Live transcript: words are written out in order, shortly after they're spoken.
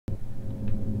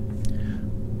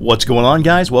What's going on,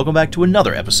 guys? Welcome back to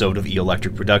another episode of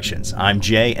E-Electric Productions. I'm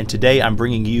Jay, and today I'm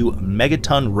bringing you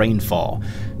Megaton Rainfall.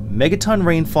 Megaton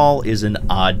Rainfall is an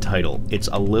odd title. It's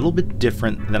a little bit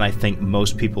different than I think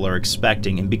most people are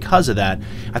expecting, and because of that,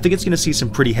 I think it's going to see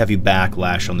some pretty heavy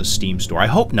backlash on the Steam store. I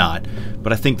hope not,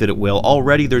 but I think that it will.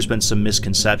 Already there's been some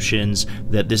misconceptions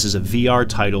that this is a VR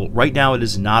title. Right now it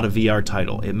is not a VR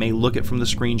title. It may look it from the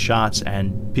screenshots,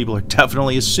 and people are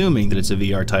definitely assuming that it's a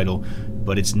VR title,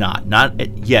 but it's not. Not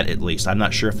yet, at least. I'm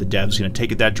not sure if the dev's going to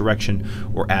take it that direction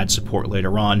or add support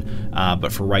later on,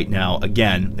 but for right now,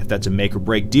 again, if that's a make or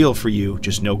break deal for you,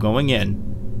 just know going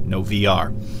in, no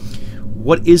VR.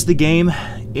 What is the game?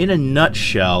 In a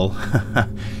nutshell,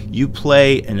 you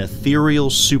play an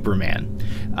ethereal Superman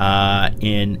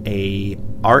in a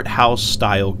art house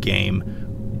style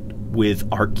game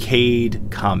with arcade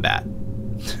combat.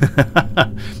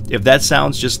 If that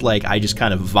sounds just like I just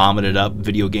kind of vomited up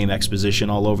video game exposition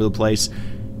all over the place,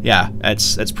 yeah,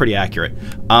 that's pretty accurate.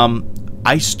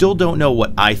 I still don't know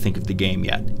what I think of the game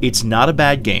yet. It's not a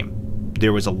bad game.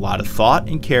 There was a lot of thought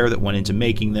and care that went into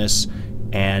making this,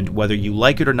 and whether you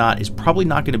like it or not is probably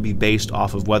not going to be based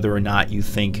off of whether or not you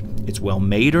think it's well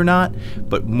made or not,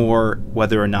 but more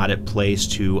whether or not it plays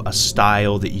to a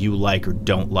style that you like or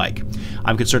don't like.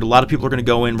 I'm concerned a lot of people are going to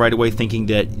go in right away thinking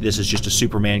that this is just a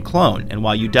Superman clone, and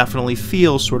while you definitely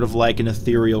feel sort of like an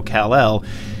ethereal Kal-El,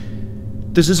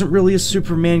 this isn't really a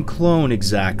Superman clone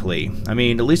exactly. I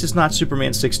mean, at least it's not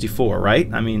Superman 64,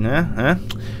 right? I mean,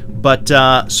 But,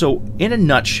 so, in a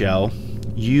nutshell,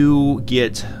 you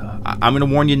get... I'm going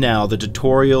to warn you now, the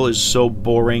tutorial is so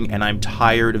boring and I'm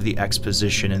tired of the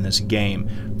exposition in this game.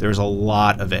 There's a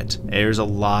lot of it. There's a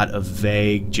lot of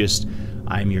vague, just,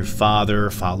 I'm your father,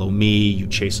 follow me, you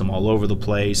chase them all over the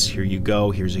place, here you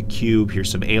go, here's a cube, here's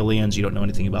some aliens, you don't know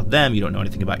anything about them, you don't know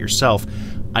anything about yourself.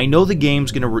 I know the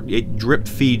game's going to, it drip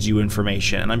feeds you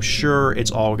information, and I'm sure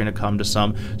it's all going to come to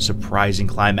some surprising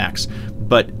climax,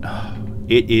 but...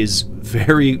 it is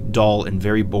very dull and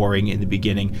very boring in the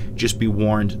beginning. Just be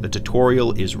warned, the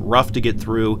tutorial is rough to get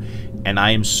through, and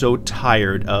I am so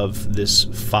tired of this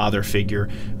father figure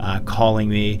calling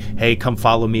me, hey, come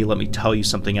follow me, let me tell you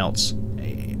something else.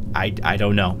 I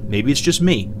don't know. Maybe it's just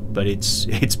me, but it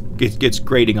gets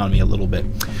grating on me a little bit.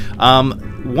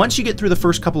 Once you get through the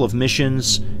first couple of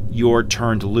missions, you're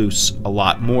turned loose a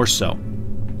lot more so.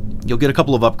 You'll get a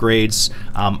couple of upgrades.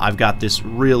 I've got this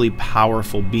really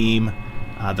powerful beam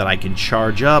that I can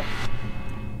charge up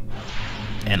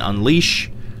and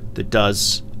unleash that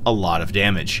does a lot of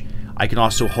damage. I can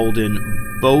also hold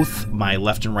in both my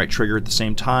left and right trigger at the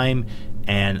same time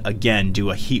and again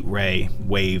do a heat ray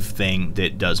wave thing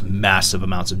that does massive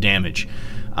amounts of damage.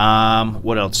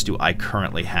 What else do I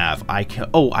currently have? I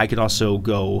can also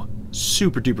go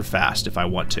super duper fast if I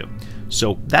want to.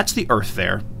 So that's the Earth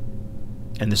there,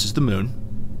 and this is the moon.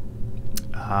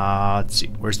 Let's see,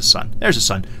 where's the sun? There's the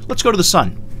sun. Let's go to the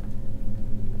sun.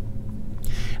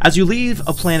 As you leave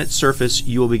a planet's surface,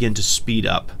 you will begin to speed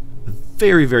up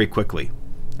very, very quickly.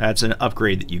 That's an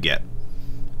upgrade that you get.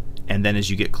 And then as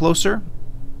you get closer,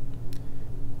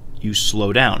 you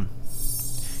slow down.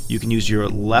 You can use your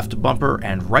left bumper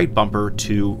and right bumper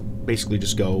to basically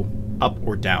just go up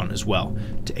or down as well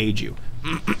to aid you.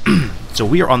 So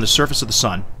we are on the surface of the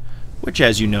sun, which,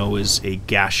 as you know, is a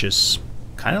gaseous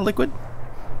kind of liquid.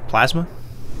 Plasma.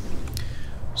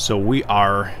 So we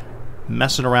are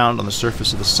messing around on the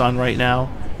surface of the sun right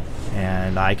now,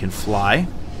 and I can fly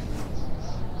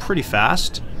pretty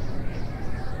fast,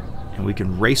 and we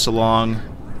can race along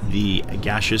the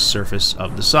gaseous surface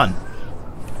of the sun.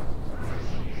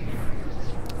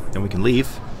 Then we can leave,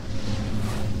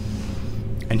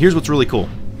 and here's what's really cool.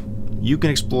 You can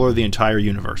explore the entire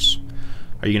universe.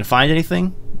 Are you going to find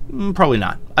anything? Probably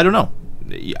not. I don't know.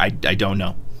 I don't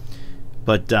know.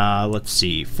 But let's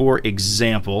see. For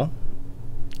example,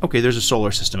 okay, there's a solar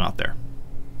system out there.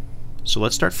 So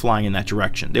let's start flying in that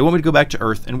direction. They want me to go back to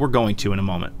Earth, and we're going to in a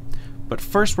moment. But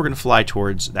first we're going to fly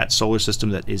towards that solar system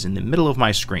that is in the middle of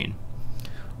my screen.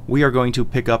 We are going to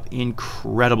pick up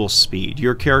incredible speed.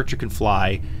 Your character can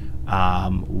fly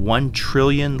 1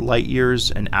 trillion light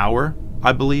years an hour,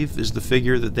 I believe, is the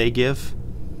figure that they give.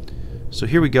 So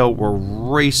here we go. We're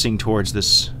racing towards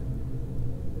this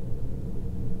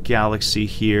galaxy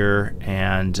here,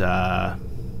 and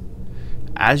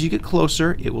as you get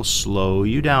closer, it will slow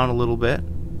you down a little bit,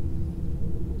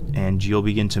 and you'll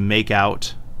begin to make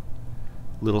out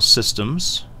little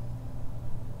systems.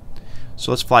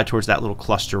 So let's fly towards that little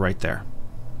cluster right there.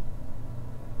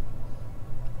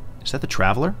 Is that the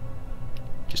Traveler?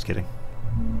 Just kidding.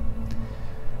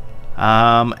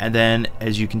 And then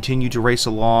as you continue to race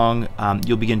along,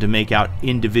 you'll begin to make out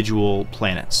individual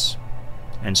planets.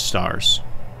 and stars.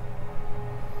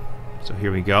 So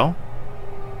here we go.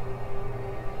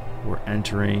 We're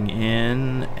entering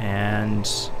in, and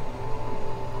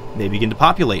they begin to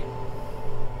populate.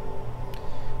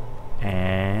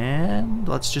 And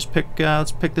let's just pick.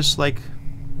 Let's pick this, like,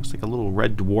 looks like a little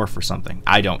red dwarf or something.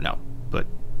 I don't know, but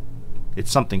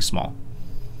it's something small,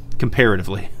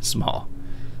 comparatively small.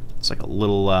 It's like a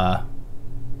little.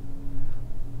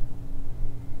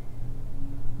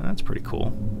 That's pretty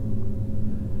cool.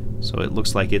 So it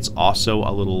looks like it's also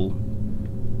a little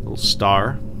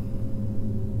star.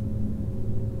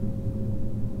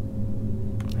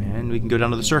 And we can go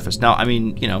down to the surface. Now, I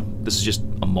mean, you know, this is just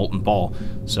a molten ball,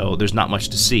 so there's not much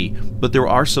to see. But there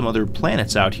are some other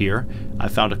planets out here. I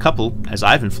found a couple as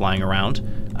I've been flying around,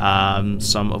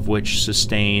 some of which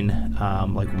sustain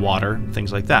like water,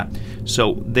 things like that.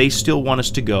 So they still want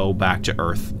us to go back to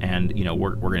Earth, and, you know,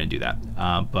 we're going to do that.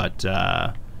 But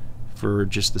for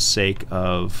just the sake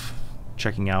of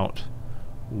checking out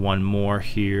one more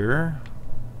here.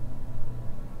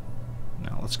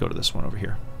 Now let's go to this one over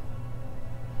here.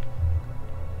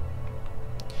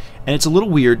 And it's a little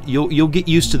weird. You'll get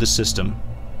used to the system.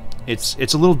 It's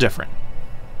a little different.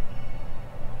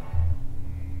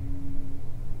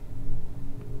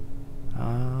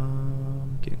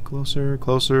 Getting closer,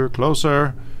 closer,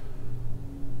 closer.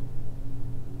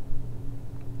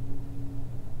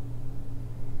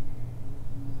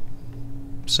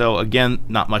 So again,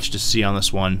 not much to see on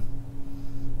this one.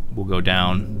 We'll go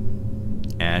down,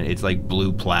 and it's like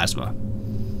blue plasma.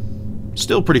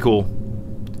 Still pretty cool.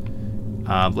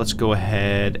 Let's go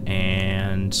ahead,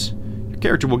 and your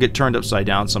character will get turned upside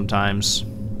down sometimes,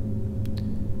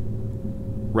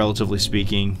 relatively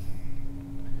speaking.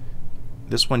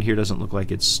 This one here doesn't look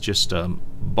like it's just a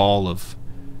ball of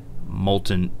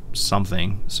molten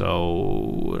something,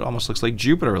 so it almost looks like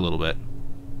Jupiter a little bit.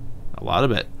 A lot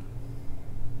of it.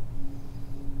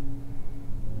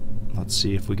 Let's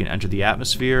see if we can enter the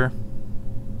atmosphere.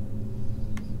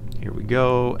 Here we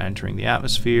go, entering the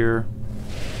atmosphere.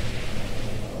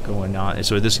 Going on.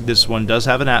 So this one does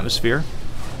have an atmosphere.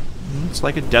 It's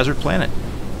like a desert planet.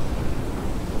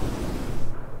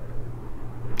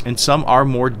 And some are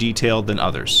more detailed than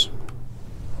others.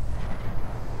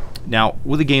 Now,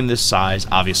 with a game this size,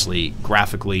 obviously,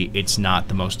 graphically, it's not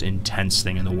the most intense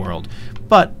thing in the world.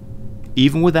 But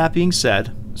even with that being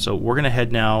said, so we're going to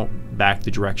head now back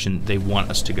the direction they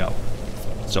want us to go.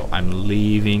 So I'm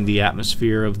leaving the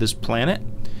atmosphere of this planet,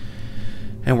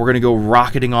 and we're going to go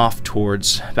rocketing off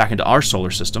towards back into our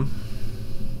solar system.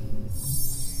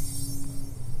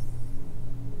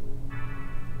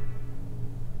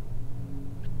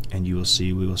 And you will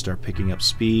see we will start picking up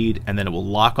speed, and then it will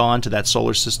lock on to that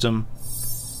solar system,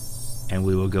 and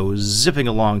we will go zipping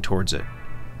along towards it.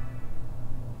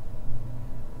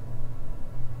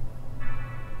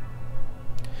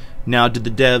 Now, did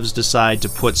the devs decide to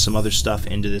put some other stuff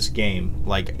into this game?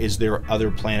 Like, is there other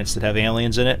planets that have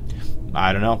aliens in it?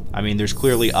 I don't know. I mean, there's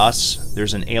clearly us.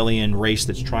 There's an alien race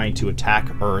that's trying to attack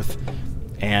Earth,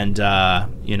 and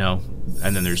you know,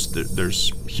 and then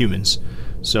there's humans.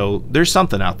 So there's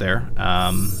something out there.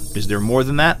 Is there more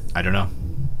than that? I don't know.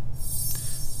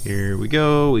 Here we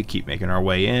go. We keep making our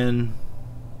way in.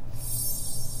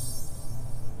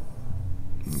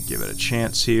 Give it a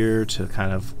chance here to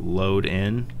kind of load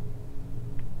in.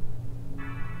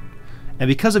 And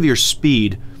because of your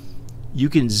speed, you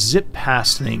can zip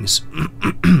past things,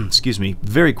 excuse me,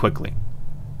 very quickly.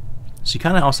 So you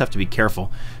kind of also have to be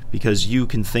careful, because you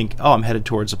can think, oh, I'm headed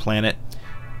towards a planet,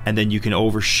 and then you can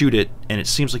overshoot it, and it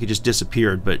seems like it just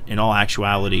disappeared, but in all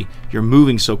actuality, you're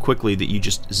moving so quickly that you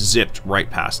just zipped right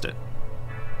past it.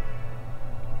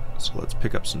 So let's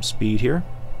pick up some speed here.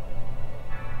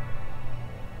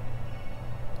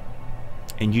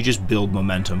 And you just build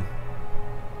momentum.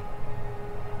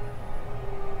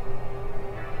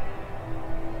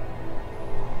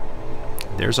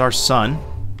 There's our sun.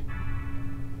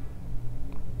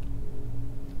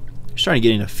 Just trying to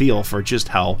get a feel for just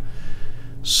how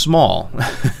small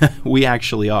we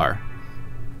actually are.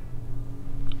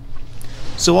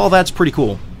 So all that's pretty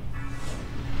cool.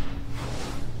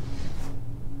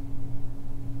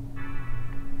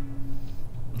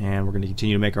 And we're going to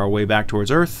continue to make our way back towards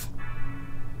Earth.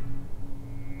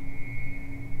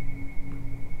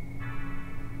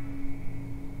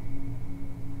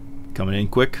 Coming in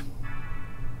quick.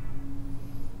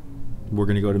 We're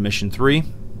going to go to mission 3.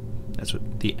 That's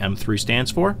what the M3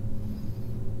 stands for.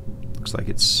 Looks like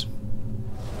it's...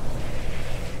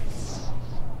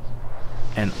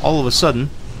 And all of a sudden,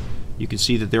 you can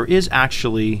see that there is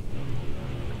actually...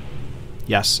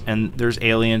 Yes, and there's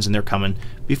aliens and they're coming.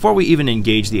 Before we even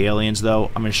engage the aliens, though,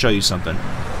 I'm going to show you something.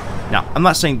 Now, I'm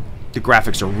not saying the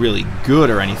graphics are really good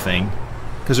or anything,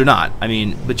 because they're not. I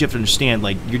mean, but you have to understand,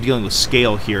 like, you're dealing with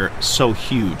scale here so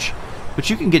huge. But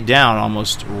you can get down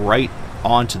almost right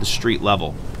onto the street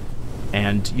level.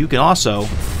 And you can also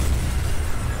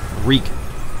wreak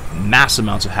mass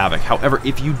amounts of havoc. However,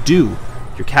 if you do,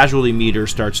 your casualty meter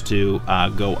starts to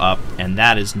go up, and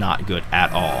that is not good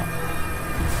at all.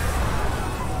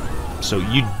 So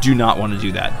you do not want to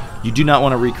do that. You do not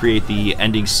want to recreate the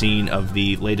ending scene of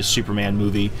the latest Superman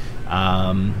movie,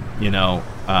 you know,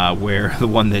 where the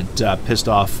one that pissed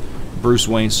off Bruce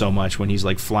Wayne so much when he's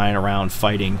like flying around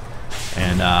fighting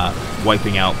and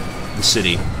wiping out the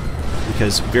city.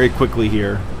 Because very quickly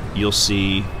here, you'll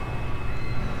see...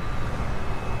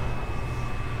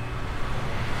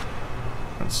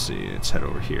 Let's see, let's head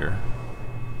over here.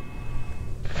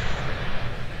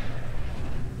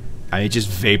 It just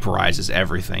vaporizes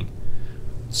everything.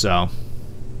 So,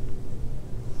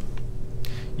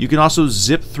 you can also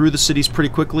zip through the cities pretty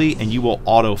quickly, and you will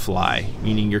auto-fly,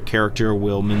 meaning your character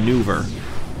will maneuver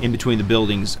in between the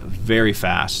buildings very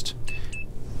fast.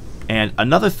 And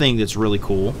another thing that's really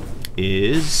cool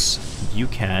is you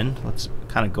can, let's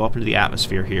kind of go up into the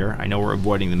atmosphere here. I know we're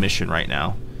avoiding the mission right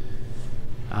now.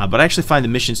 But I actually find the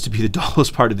missions to be the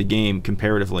dullest part of the game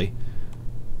comparatively.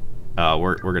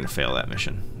 We're going to fail that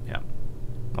mission. Yeah.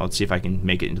 Well, let's see if I can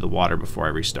make it into the water before I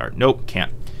restart. Nope,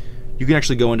 can't. You can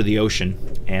actually go into the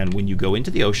ocean, and when you go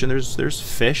into the ocean, there's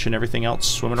fish and everything else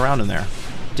swimming around in there.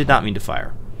 Did not mean to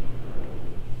fire.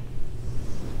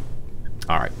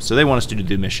 Alright, so they want us to do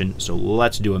the mission, so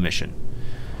let's do a mission.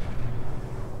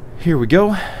 Here we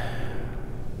go.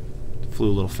 Flew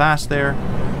a little fast there.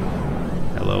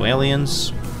 Hello,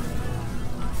 aliens.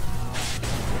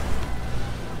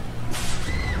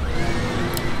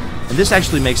 And this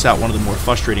actually makes out one of the more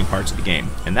frustrating parts of the game,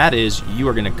 and that is you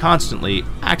are going to constantly,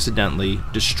 accidentally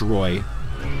destroy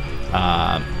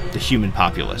the human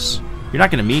populace. You're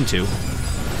not going to mean to,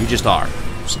 you just are.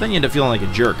 So then you end up feeling like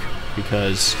a jerk,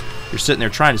 because you're sitting there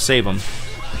trying to save them,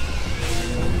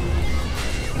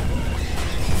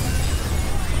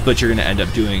 but you're going to end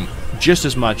up doing just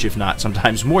as much, if not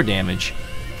sometimes more damage,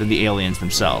 than the aliens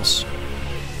themselves.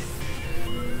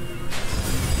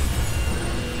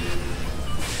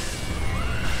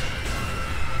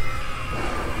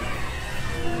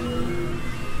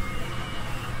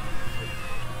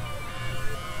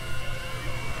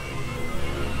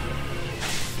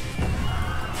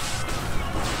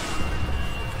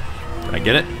 Did I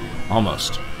get it?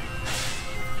 Almost.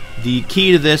 The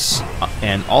key to this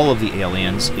and all of the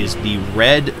aliens is the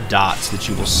red dots that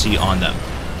you will see on them.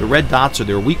 The red dots are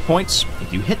their weak points.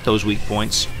 If you hit those weak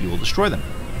points, you will destroy them.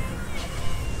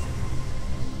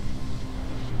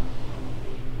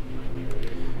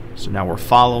 So now we're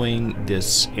following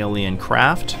this alien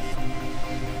craft.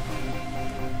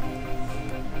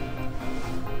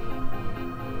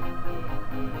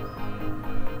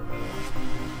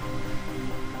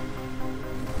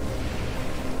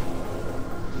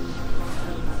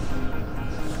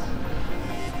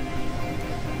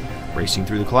 Racing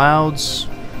through the clouds.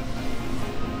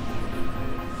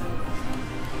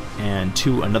 And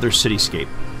to another cityscape.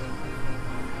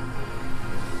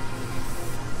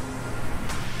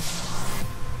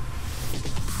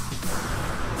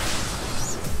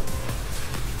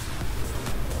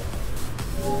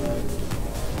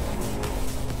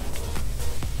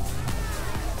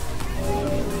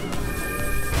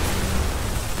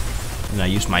 And I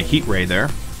used my heat ray there.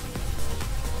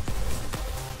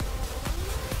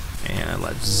 And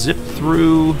let's zip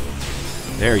through.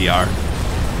 There you are.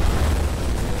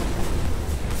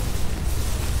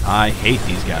 I hate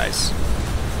these guys.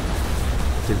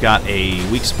 They've got a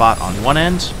weak spot on one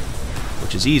end,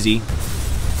 which is easy,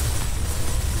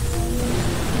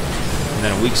 and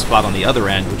then a weak spot on the other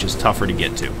end, which is tougher to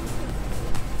get to.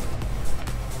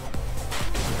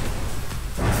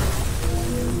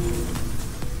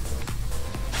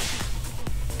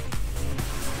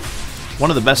 One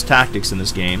of the best tactics in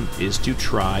this game is to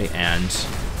try and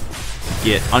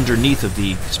get underneath of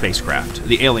the spacecraft,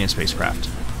 the alien spacecraft.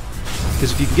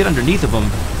 Because if you can get underneath of them,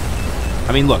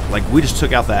 I mean, look, like, we just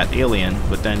took out that alien,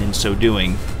 but then in so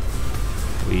doing,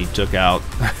 we took out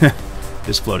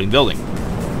this floating building.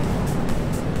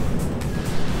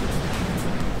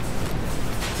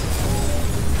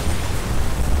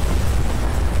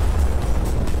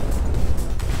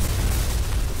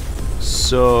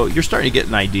 So you're starting to get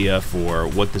an idea for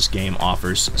what this game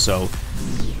offers. So,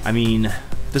 I mean,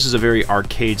 this is a very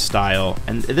arcade style,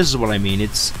 and this is what I mean.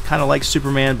 It's kind of like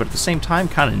Superman, but at the same time,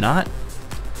 kind of not.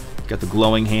 Got the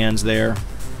glowing hands there.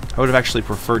 I would have actually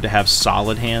preferred to have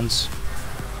solid hands,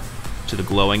 to the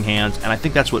glowing hands, and I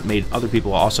think that's what made other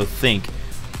people also think,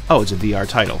 oh, it's a VR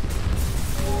title.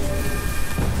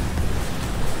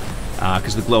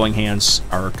 Because the glowing hands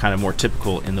are kind of more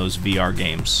typical in those VR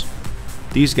games.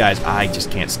 These guys, I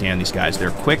just can't stand these guys.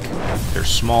 They're quick, they're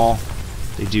small,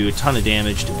 they do a ton of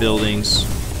damage to buildings.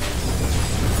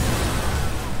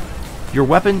 Your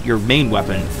weapon, your main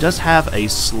weapon, does have a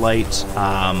slight,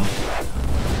 I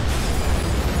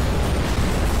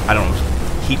don't know,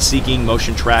 heat-seeking,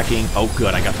 motion tracking. Oh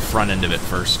good, I got the front end of it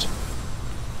first.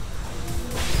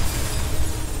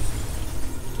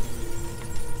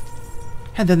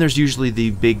 And then there's usually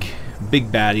the big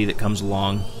baddie that comes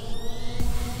along.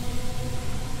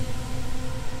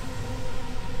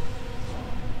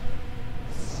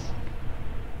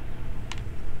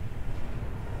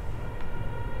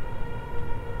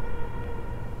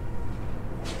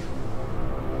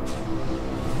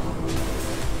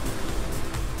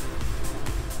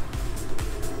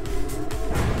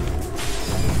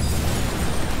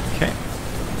 Okay,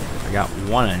 I got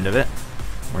one end of it.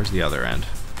 Where's the other end?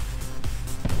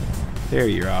 There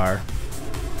you are.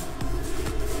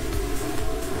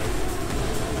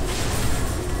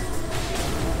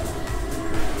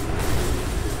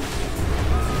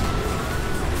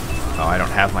 Oh, I don't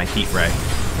have my heat ray.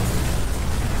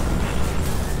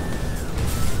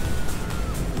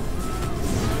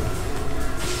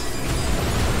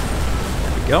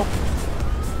 There we go.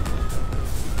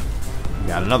 We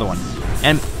got another one.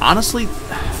 And honestly,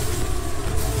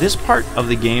 this part of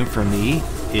the game for me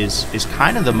is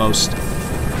kind of the most...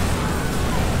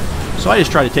 So I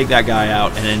just try to take that guy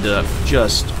out and end up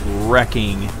just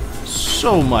wrecking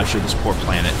so much of this poor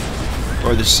planet.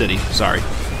 Or this city, sorry.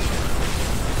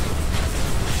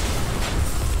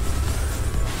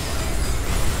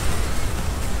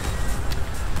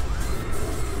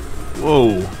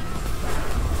 Whoa.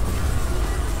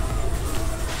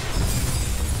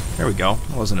 There we go.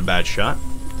 That wasn't a bad shot.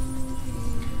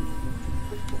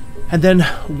 And then,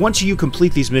 once you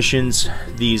complete these missions,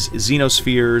 these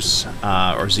Xenospheres,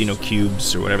 or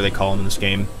Xenocubes, or whatever they call them in this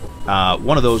game,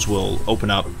 one of those will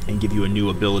open up and give you a new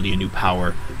ability, a new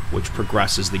power, which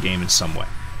progresses the game in some way.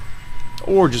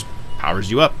 Or just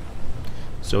powers you up.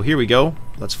 So here we go.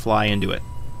 Let's fly into it.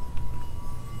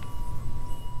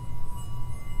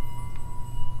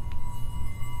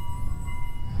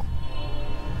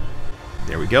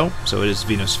 There we go. So it is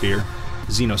Xenosphere.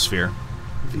 Xenosphere.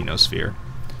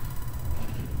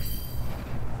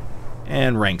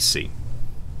 And rank C.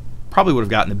 Probably would have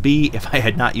gotten a B if I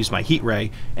had not used my heat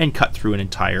ray and cut through an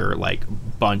entire, like,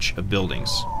 bunch of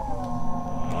buildings.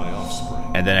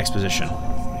 And then exposition.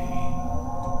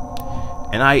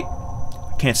 And I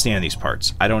can't stand these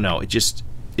parts. I don't know. It's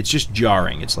just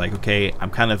jarring. It's like, okay,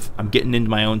 I'm getting into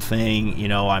my own thing, you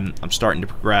know, I'm starting to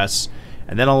progress,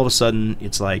 and then all of a sudden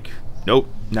it's like, nope,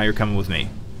 now you're coming with me.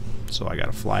 So I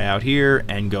gotta fly out here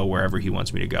and go wherever he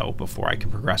wants me to go before I can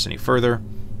progress any further.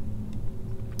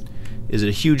 Is it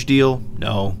a huge deal?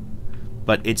 No.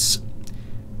 But this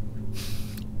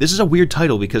is a weird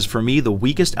title because for me the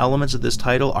weakest elements of this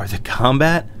title are the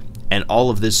combat and all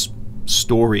of this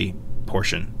story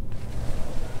portion.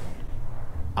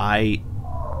 I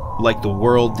like the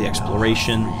world, the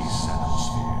exploration.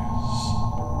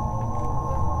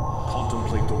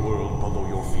 Contemplate the world below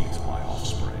your feet, my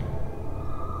offspring.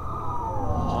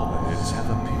 Hominids have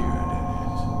appeared in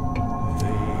it.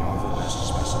 They are the best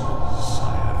specimens I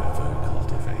have ever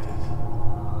cultivated.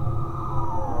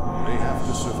 They have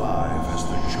to survive as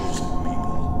the chosen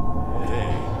people.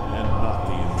 They, and not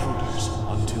the intruders,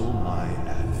 until my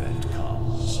advent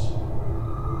comes.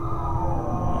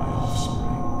 My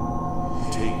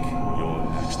offspring, take your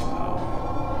next power.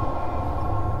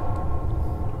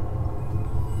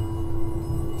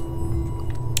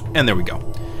 And there we go.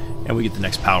 And we get the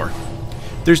next power.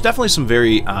 There's definitely some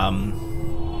very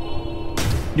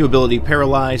new ability.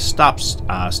 Paralyze stops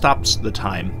the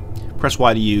time. Press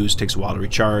Y to use. Takes a while to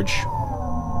recharge. Your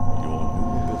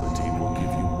new ability will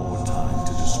give you more time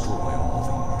to destroy all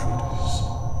the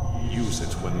intruders. Use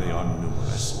it when they are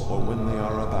numerous, or when they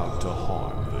are about to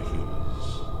harm the humans.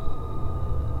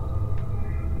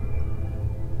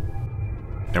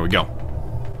 There we go.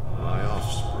 My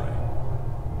offspring,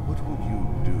 what would you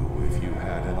do if you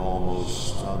had an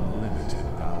almost unlimited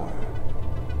power?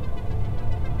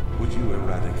 Would you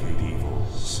eradicate evil,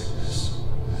 sickness,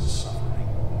 and suffering?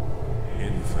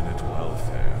 Infinite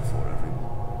welfare for everyone?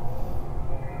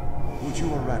 Would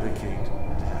you eradicate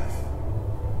death?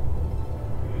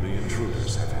 The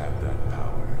intruders have had that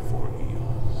power for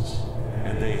eons,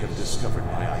 and they have discovered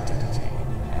my identity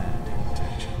and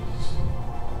intentions.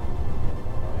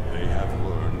 They have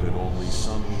learned that only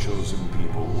some chosen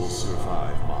people will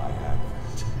survive my advent.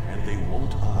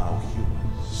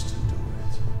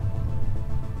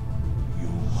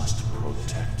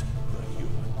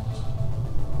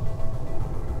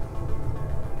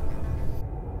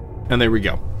 And there we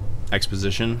go.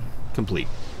 Exposition complete.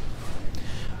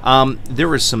 There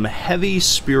were some heavy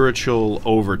spiritual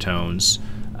overtones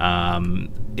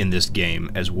in this game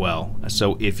as well.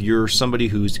 So if you're somebody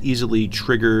who's easily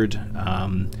triggered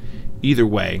either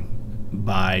way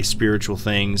by spiritual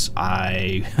things,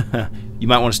 you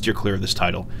might want to steer clear of this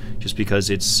title, just because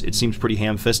it seems pretty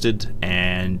ham-fisted,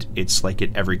 and it's like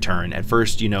at every turn. At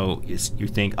first, you know, you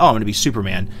think, oh, I'm going to be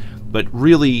Superman, but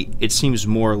really it seems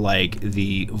more like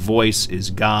the voice is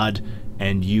God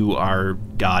and you are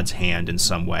God's hand in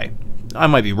some way. I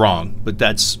might be wrong, but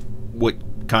that's what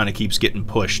kind of keeps getting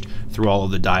pushed through all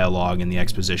of the dialogue and the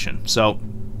exposition. So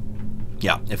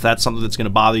yeah, if that's something that's going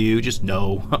to bother you, just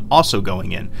know also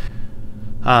going in.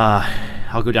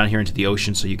 I'll go down here into the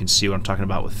ocean so you can see what I'm talking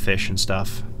about with fish and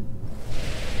stuff.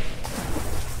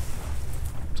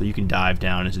 So you can dive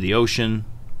down into the ocean,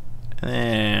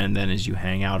 and then as you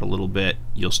hang out a little bit,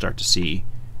 you'll start to see,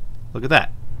 look at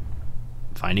that,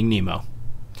 Finding Nemo.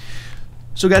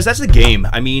 So guys, that's the game.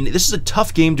 I mean, this is a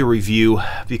tough game to review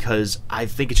because I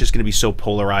think it's just going to be so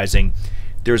polarizing.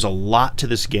 There's a lot to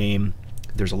this game.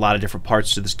 There's a lot of different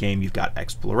parts to this game. You've got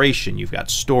exploration, you've got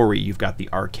story, you've got the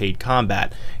arcade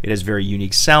combat. It has a very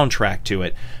unique soundtrack to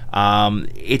it.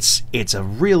 It's a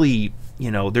really,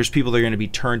 you know, there's people that are going to be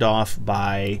turned off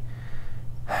by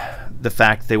the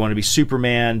fact they want to be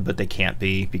Superman, but they can't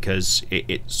be because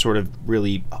it sort of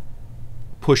really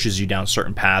pushes you down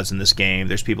certain paths in this game.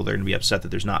 There's people that are going to be upset that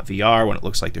there's not VR when it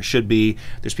looks like there should be.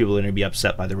 There's people that are going to be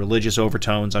upset by the religious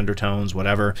overtones, undertones,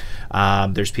 whatever.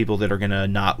 There's people that are going to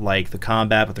not like the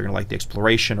combat, but they're going to like the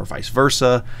exploration, or vice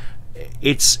versa.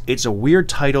 It's a weird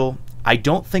title. I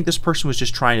don't think this person was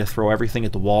just trying to throw everything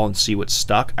at the wall and see what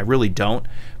stuck. I really don't.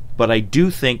 But I do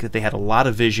think that they had a lot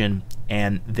of vision,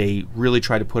 and they really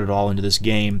tried to put it all into this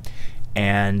game.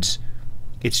 And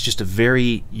it's just a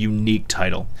very unique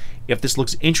title. If this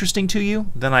looks interesting to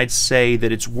you, then I'd say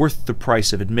that it's worth the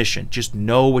price of admission. Just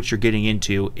know what you're getting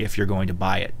into if you're going to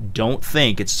buy it. Don't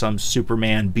think it's some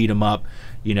Superman beat 'em up,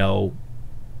 you know,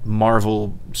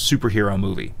 Marvel superhero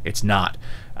movie. It's not.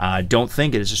 Don't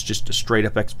think it is just a straight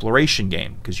up exploration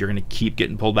game, because you're going to keep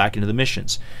getting pulled back into the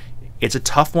missions. It's a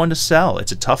tough one to sell.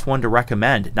 It's a tough one to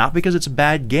recommend. Not because it's a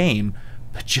bad game,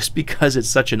 but just because it's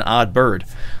such an odd bird.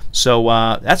 So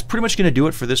that's pretty much going to do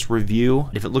it for this review.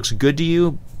 If it looks good to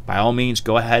you, by all means,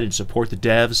 go ahead and support the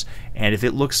devs. And if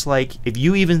it looks like, if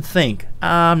you even think,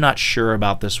 I'm not sure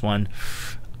about this one,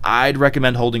 I'd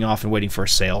recommend holding off and waiting for a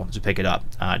sale to pick it up,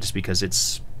 just because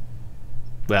it's,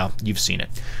 well, you've seen it.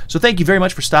 So thank you very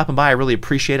much for stopping by. I really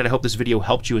appreciate it. I hope this video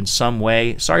helped you in some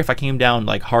way. Sorry if I came down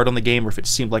like hard on the game, or if it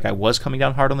seemed like I was coming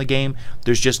down hard on the game.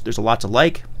 There's a lot to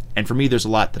like. And for me, there's a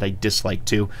lot that I dislike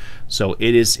too. So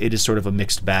it is sort of a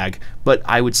mixed bag. But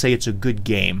I would say it's a good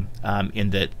game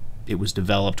in that it was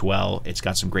developed well. It's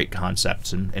got some great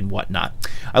concepts and whatnot.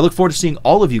 I look forward to seeing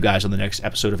all of you guys on the next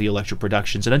episode of E-Electric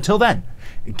Productions. And until then,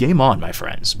 game on, my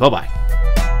friends. Bye-bye.